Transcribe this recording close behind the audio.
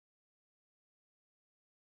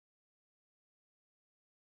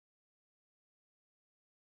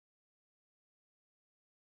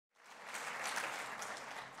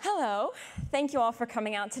Hello, thank you all for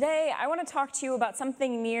coming out today. I want to talk to you about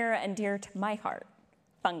something near and dear to my heart,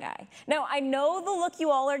 fungi. Now, I know the look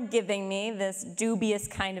you all are giving me, this dubious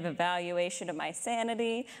kind of evaluation of my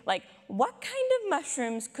sanity, like what kind of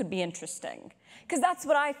mushrooms could be interesting? Because that's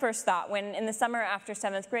what I first thought when, in the summer after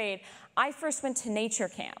 7th grade, I first went to nature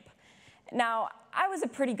camp. Now, I was a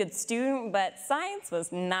pretty good student, but science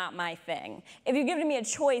was not my thing. If you'd given me a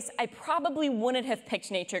choice, I probably wouldn't have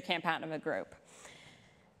picked nature camp out of a group.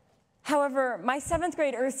 However, my 7th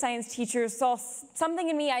grade earth science teacher saw something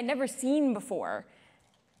in me I'd never seen before.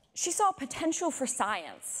 She saw potential for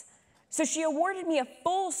science. So she awarded me a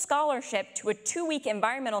full scholarship to a 2-week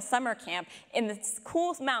environmental summer camp in the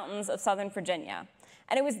cool mountains of Southern Virginia.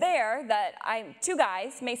 And it was there that two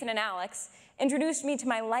guys, Mason and Alex, introduced me to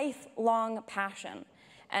my lifelong passion.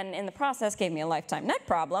 And in the process gave me a lifetime neck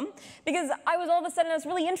problem because I was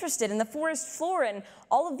really interested in the forest floor and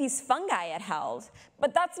all of these fungi it held.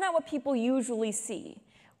 But that's not what people usually see.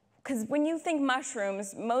 Because when you think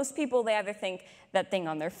mushrooms, most people, they either think that thing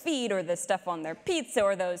on their feet or the stuff on their pizza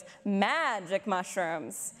or those magic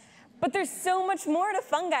mushrooms. But there's so much more to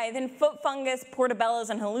fungi than foot fungus, portobellos,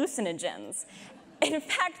 and hallucinogens. In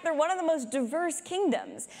fact, they're one of the most diverse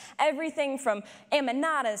kingdoms. Everything from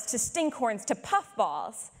aminatas to stinkhorns to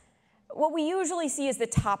puffballs. What we usually see is the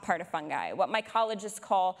top part of fungi, what mycologists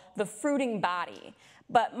call the fruiting body.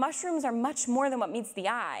 But mushrooms are much more than what meets the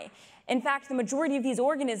eye. In fact, the majority of these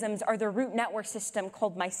organisms are the root network system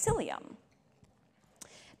called mycelium.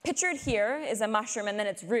 Pictured here is a mushroom and then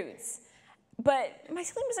its roots. But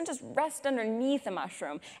mycelium doesn't just rest underneath a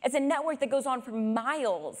mushroom. It's a network that goes on for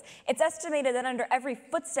miles. It's estimated that under every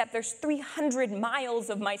footstep, there's 300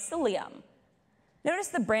 miles of mycelium. Notice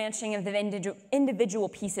the branching of the individual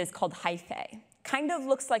pieces called hyphae. Kind of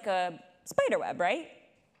looks like a spider web, right?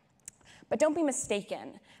 But don't be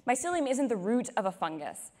mistaken. Mycelium isn't the root of a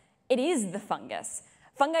fungus. It is the fungus.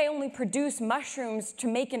 Fungi only produce mushrooms to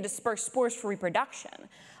make and disperse spores for reproduction,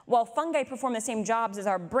 while fungi perform the same jobs as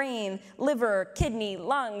our brain, liver, kidney,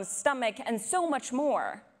 lungs, stomach, and so much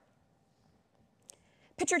more.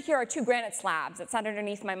 Pictured here are 2 granite slabs that sat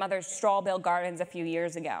underneath my mother's straw bale gardens a few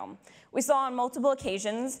years ago. We saw on multiple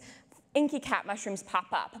occasions inky cat mushrooms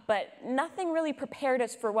pop up, but nothing really prepared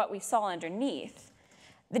us for what we saw underneath.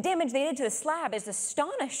 The damage they did to the slab is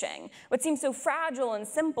astonishing. What seems so fragile and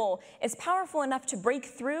simple is powerful enough to break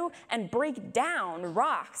through and break down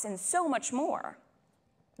rocks and so much more.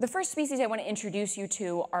 The first species I want to introduce you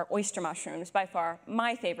to are oyster mushrooms, by far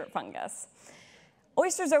my favorite fungus.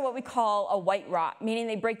 Oysters are what we call a white rot, meaning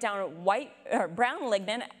they break down brown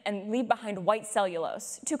lignin and leave behind white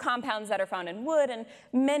cellulose, 2 compounds that are found in wood and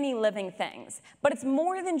many living things. But it's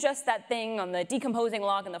more than just that thing on the decomposing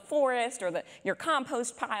log in the forest or your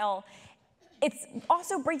compost pile. It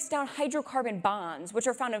also breaks down hydrocarbon bonds, which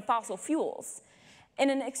are found in fossil fuels. In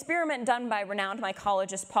an experiment done by renowned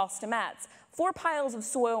mycologist Paul Stamets, 4 piles of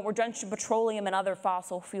soil were drenched in petroleum and other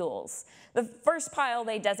fossil fuels. The first pile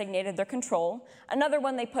they designated their control, another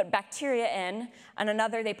one they put bacteria in, and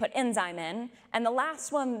another they put enzyme in, and the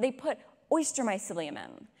last one they put oyster mycelium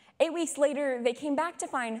in. 8 weeks later, they came back to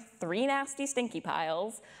find 3 nasty, stinky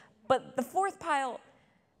piles, but the 4th pile,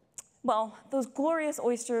 well, those glorious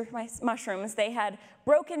oyster mushrooms, they had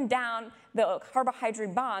broken down the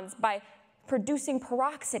carbohydrate bonds by producing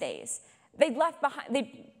peroxidase. They'd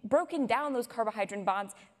broken down those carbohydrate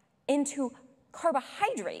bonds into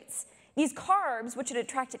carbohydrates. These carbs, which had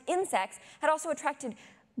attracted insects, had also attracted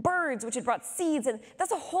birds, which had brought seeds, and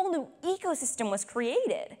thus a whole new ecosystem was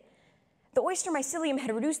created. The oyster mycelium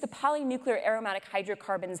had reduced the polynuclear aromatic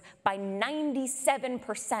hydrocarbons by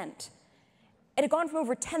 97%. It had gone from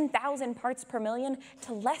over 10,000 parts per million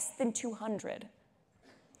to less than 200.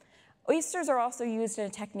 Oysters are also used in a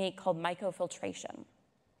technique called mycofiltration.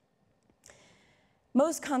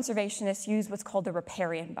 Most conservationists use what's called the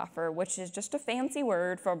Riparian Buffer, which is just a fancy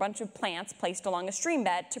word for a bunch of plants placed along a stream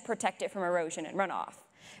bed to protect it from erosion and runoff.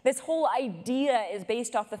 This whole idea is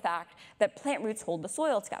based off the fact that plant roots hold the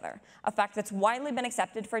soil together, a fact that's widely been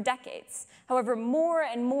accepted for decades. However, more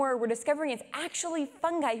and more we're discovering it's actually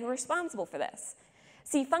fungi who are responsible for this.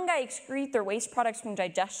 See, fungi excrete their waste products from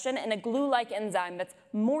digestion in a glue-like enzyme that's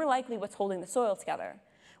more likely what's holding the soil together,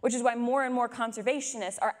 which is why more and more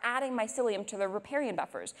conservationists are adding mycelium to their riparian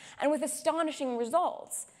buffers, and with astonishing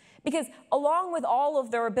results. Because along with all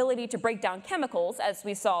of their ability to break down chemicals, as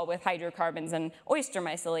we saw with hydrocarbons and oyster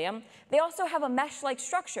mycelium, they also have a mesh-like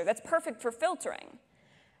structure that's perfect for filtering.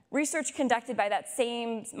 Research conducted by that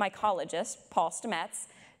same mycologist, Paul Stamets,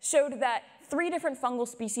 showed that 3 different fungal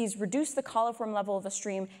species reduced the coliform level of a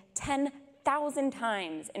stream 10,000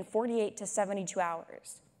 times in 48 to 72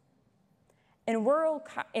 hours. In rural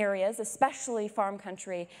areas, especially farm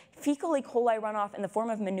country, fecal E. coli runoff in the form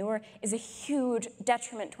of manure is a huge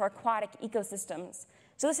detriment to our aquatic ecosystems.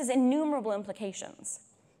 So this has innumerable implications.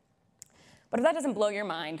 But if that doesn't blow your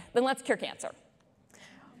mind, then let's cure cancer.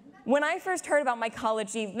 When I first heard about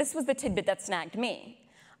mycology, this was the tidbit that snagged me.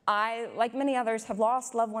 I, like many others, have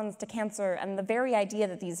lost loved ones to cancer, and the very idea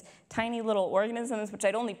that these tiny little organisms, which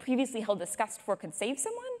I'd only previously held disgust for, could save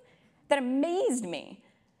someone, that amazed me.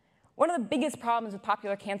 One of the biggest problems with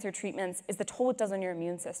popular cancer treatments is the toll it does on your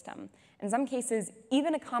immune system. In some cases,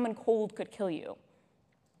 even a common cold could kill you.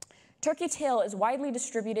 Turkey tail is widely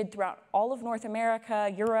distributed throughout all of North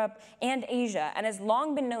America, Europe, and Asia, and has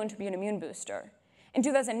long been known to be an immune booster. In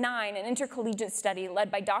 2009, an intercollegiate study led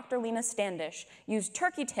by Dr. Lena Standish used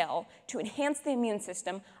turkey tail to enhance the immune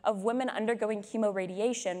system of women undergoing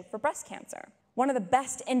chemoradiation for breast cancer. One of the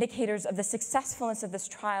best indicators of the successfulness of this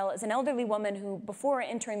trial is an elderly woman who, before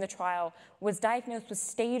entering the trial, was diagnosed with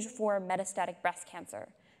stage 4 metastatic breast cancer.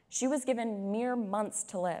 She was given mere months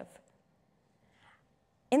to live.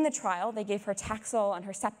 In the trial, they gave her Taxol and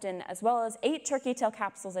Herceptin, as well as 8 turkey tail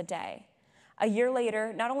capsules a day. A year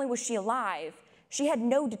later, not only was she alive, she had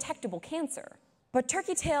no detectable cancer. But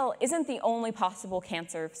turkey tail isn't the only possible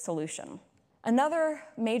cancer solution. Another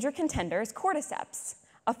major contender is Cordyceps,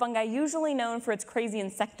 a fungi usually known for its crazy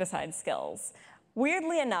insecticide skills.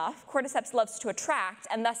 Weirdly enough, Cordyceps loves to attract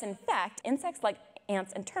and thus infect insects like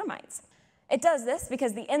ants and termites. It does this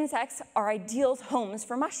because the insects are ideal homes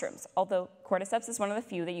for mushrooms, although Cordyceps is one of the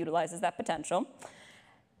few that utilizes that potential.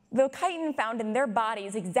 The chitin found in their body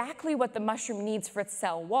is exactly what the mushroom needs for its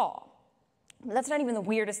cell wall. But that's not even the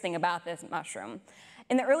weirdest thing about this mushroom.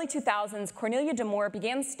 In the early 2000s, Cornelia Demore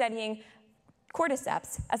began studying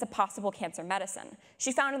Cordyceps as a possible cancer medicine.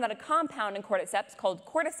 She found that a compound in Cordyceps called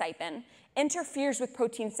cordycipin interferes with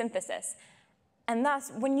protein synthesis, and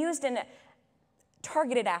thus, when used in a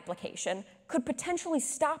targeted application, could potentially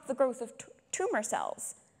stop the growth of tumor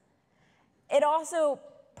cells. It also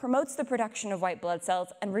promotes the production of white blood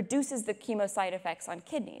cells and reduces the chemo side effects on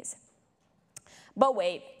kidneys. But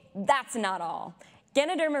wait, that's not all.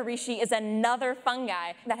 Ganoderma reishi is another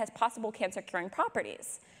fungi that has possible cancer-curing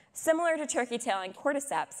properties. Similar to turkey tail and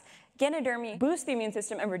Cordyceps, Ganoderma boosts the immune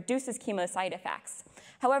system and reduces chemo side effects.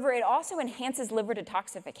 However, it also enhances liver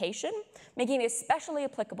detoxification, making it especially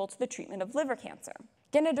applicable to the treatment of liver cancer.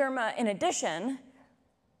 Ganoderma, in addition,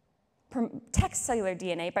 protects cellular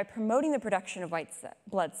DNA by promoting the production of white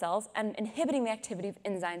blood cells and inhibiting the activity of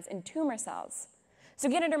enzymes in tumor cells. So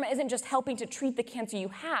Ganoderma isn't just helping to treat the cancer you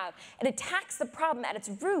have, it attacks the problem at its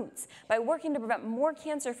roots by working to prevent more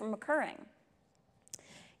cancer from occurring.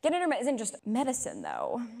 Ganoderma isn't just medicine,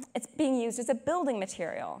 though. It's being used as a building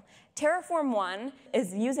material. Terraform 1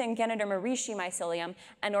 is using Ganoderma reishi mycelium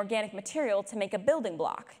and organic material to make a building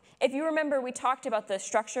block. If you remember, we talked about the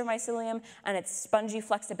structure of mycelium and its spongy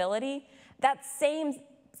flexibility. That same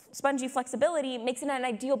spongy flexibility makes it an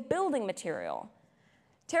ideal building material.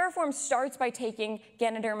 Terraform starts by taking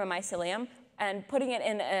Ganoderma mycelium and putting it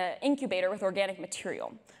in an incubator with organic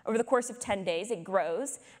material. Over the course of 10 days, it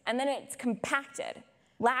grows, and then it's compacted.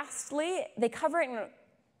 Lastly, they cover it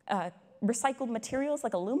in recycled materials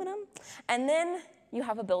like aluminum, and then you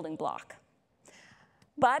have a building block.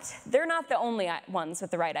 But they're not the only ones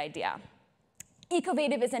with the right idea.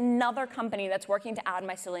 Ecovative is another company that's working to add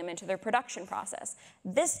mycelium into their production process,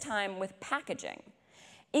 this time with packaging.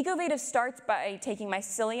 Ecovative starts by taking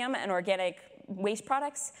mycelium and organic waste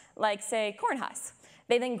products, like, say, corn husks.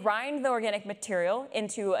 They then grind the organic material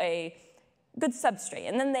into a good substrate,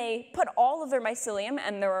 and then they put all of their mycelium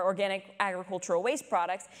and their organic agricultural waste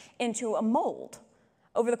products into a mold.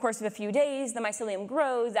 Over the course of a few days, the mycelium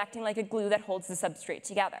grows, acting like a glue that holds the substrate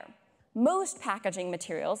together. Most packaging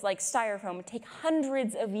materials, like styrofoam, take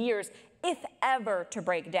hundreds of years, if ever, to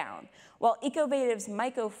break down, while Ecovative's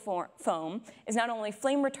mycofoam is not only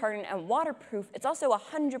flame retardant and waterproof, it's also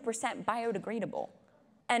 100% biodegradable.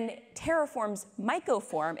 And Terraform's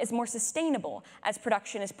mycoform is more sustainable, as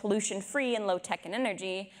production is pollution-free and low-tech in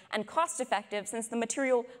energy, and cost-effective since the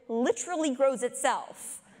material literally grows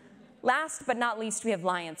itself. Last but not least, we have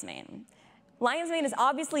lion's mane. Lion's mane is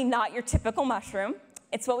obviously not your typical mushroom.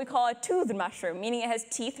 It's what we call a toothed mushroom, meaning it has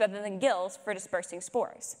teeth rather than gills for dispersing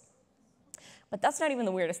spores. But that's not even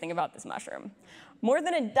the weirdest thing about this mushroom. More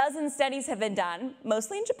than a dozen studies have been done,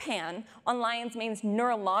 mostly in Japan, on lion's mane's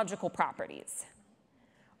neurological properties.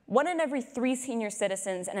 1 in every 3 senior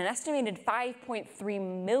citizens and an estimated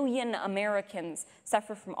 5.3 million Americans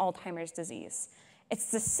suffer from Alzheimer's disease.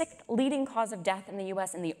 It's the 6th leading cause of death in the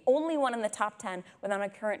US and the only one in the top 10 without a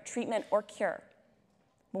current treatment or cure.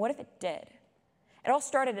 But what if it did? It all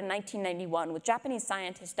started in 1991 with Japanese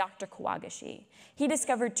scientist Dr. Kawaguchi. He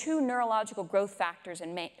discovered 2 neurological growth factors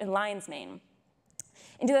in lion's mane.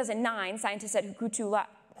 In 2009, scientists at Hukutu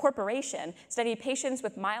Corporation studied patients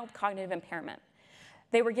with mild cognitive impairment.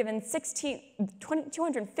 They were given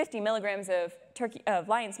 250 milligrams of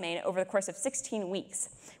lion's mane over the course of 16 weeks,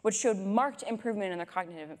 which showed marked improvement in their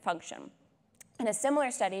cognitive function. In a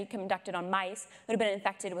similar study conducted on mice who had been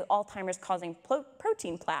infected with Alzheimer's causing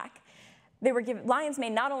protein plaque, they were given lion's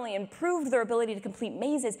mane not only improved their ability to complete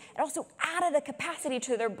mazes, it also added a capacity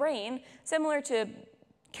to their brain similar to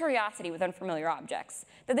curiosity with unfamiliar objects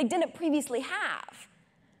that they didn't previously have.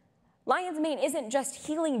 Lion's mane isn't just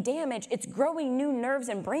healing damage, it's growing new nerves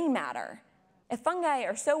and brain matter. If fungi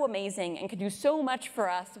are so amazing and can do so much for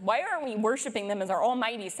us, why aren't we worshiping them as our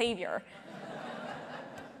almighty savior?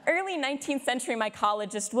 Early 19th century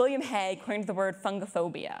mycologist William Hay coined the word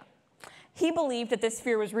fungophobia. He believed that this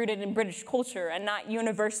fear was rooted in British culture and not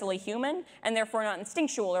universally human, and therefore not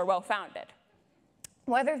instinctual or well-founded.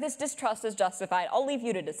 Whether this distrust is justified, I'll leave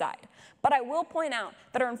you to decide. But I will point out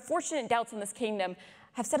that our unfortunate doubts in this kingdom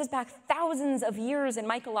have set us back thousands of years in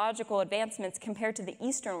mycological advancements compared to the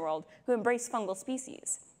Eastern world, who embrace fungal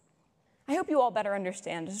species. I hope you all better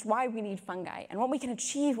understand just why we need fungi and what we can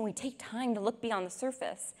achieve when we take time to look beyond the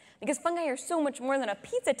surface. Because fungi are so much more than a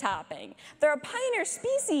pizza topping. They're a pioneer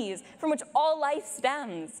species from which all life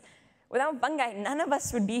stems. Without fungi, none of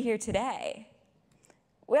us would be here today.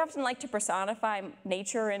 We often like to personify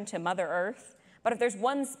nature into Mother Earth, but if there's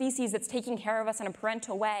one species that's taking care of us in a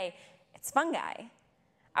parental way, it's fungi.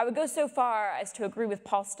 I would go so far as to agree with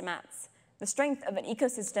Paul Stamets. The strength of an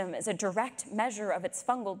ecosystem is a direct measure of its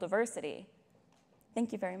fungal diversity.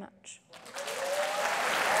 Thank you very much.